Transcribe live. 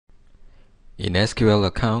In SQL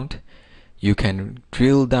account, you can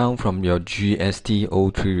drill down from your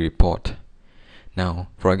GST03 report. Now,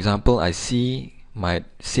 for example, I see my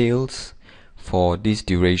sales for this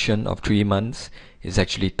duration of 3 months is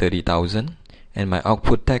actually 30,000 and my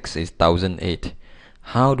output tax is 1,008.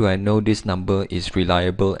 How do I know this number is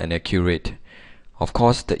reliable and accurate? Of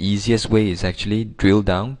course, the easiest way is actually drill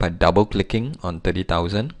down by double clicking on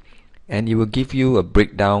 30,000, and it will give you a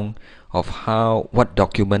breakdown of what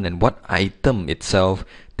document and what item itself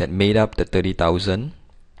that made up the 30,000.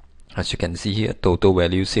 As you can see here, total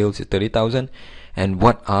value sales is 30,000, and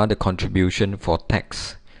what are the contribution for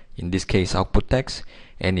tax, in this case output tax.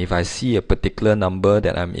 And if I see a particular number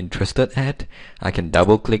that I'm interested at, I can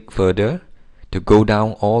double click further to go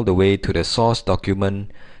down all the way to the source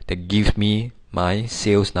document that gives me my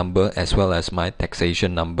sales number as well as my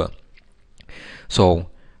taxation number. So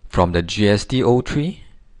from the GST03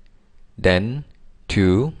 then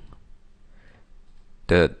to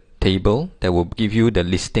the table that will give you the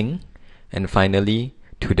listing, and finally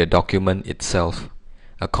to the document itself,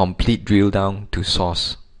 a complete drill down to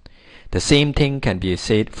source. The same thing can be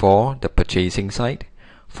said for the purchasing side.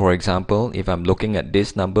 For example, if I'm looking at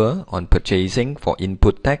this number on purchasing for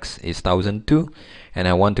input tax is 1,002 and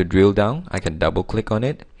I want to drill down, I can double click on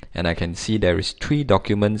it and I can see there is 3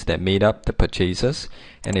 documents that made up the purchases,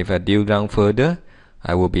 and if I drill down further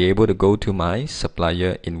I will be able to go to my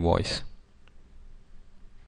supplier invoice.